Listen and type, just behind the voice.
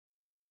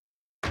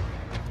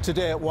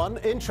Today at 1,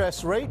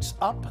 interest rates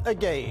up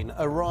again,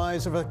 a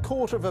rise of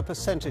 1/4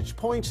 percentage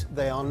point.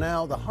 They are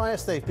now the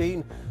highest they've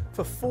been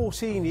for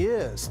 14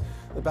 years.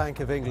 The Bank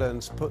of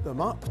England's put them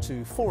up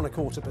to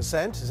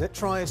 4.25% as it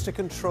tries to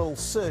control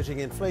surging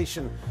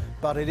inflation,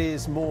 but it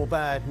is more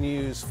bad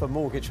news for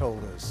mortgage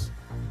holders.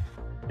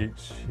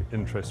 Each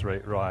interest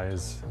rate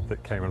rise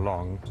that came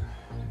along,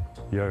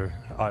 your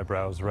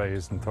eyebrows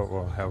raised and thought,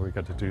 well, how are we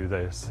going to do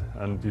this?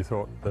 And you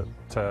thought that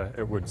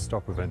it would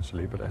stop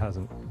eventually, but it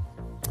hasn't.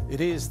 It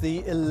is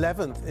the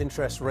 11th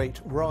interest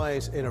rate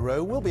rise in a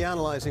row. We'll be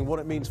analysing what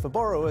it means for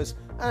borrowers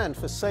and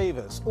for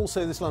savers.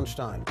 Also this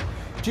lunchtime,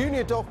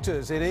 junior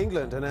doctors in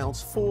England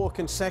announce 4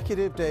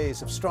 consecutive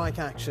days of strike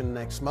action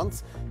next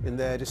month in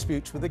their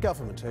disputes with the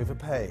government over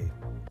pay.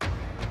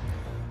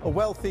 A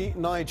wealthy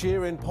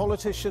Nigerian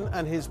politician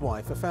and his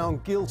wife are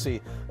found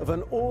guilty of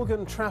an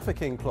organ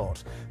trafficking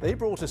plot. They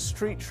brought a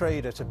street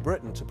trader to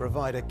Britain to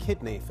provide a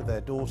kidney for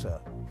their daughter.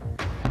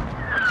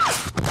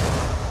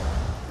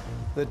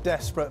 The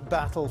desperate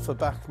battle for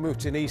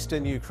Bakhmut in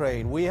eastern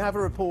Ukraine. We have a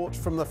report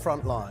from the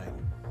front line.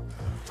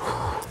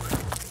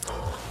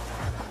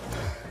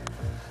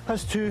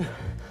 That's 2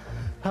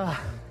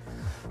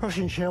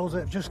 Russian shells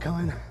that have just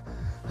come in.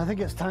 I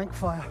think it's tank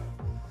fire,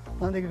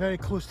 landing very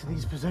close to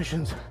these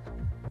positions.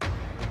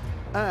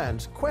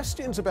 And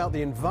questions about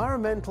the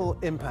environmental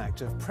impact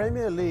of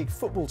Premier League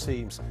football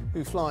teams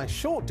who fly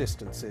short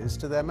distances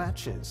to their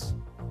matches.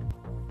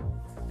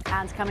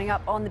 And coming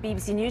up on the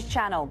BBC News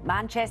Channel,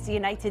 Manchester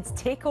United's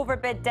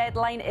takeover bid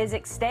deadline is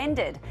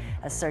extended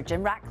as Sir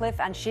Jim Ratcliffe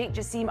and Sheikh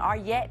Jassim are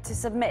yet to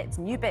submit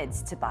new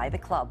bids to buy the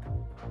club.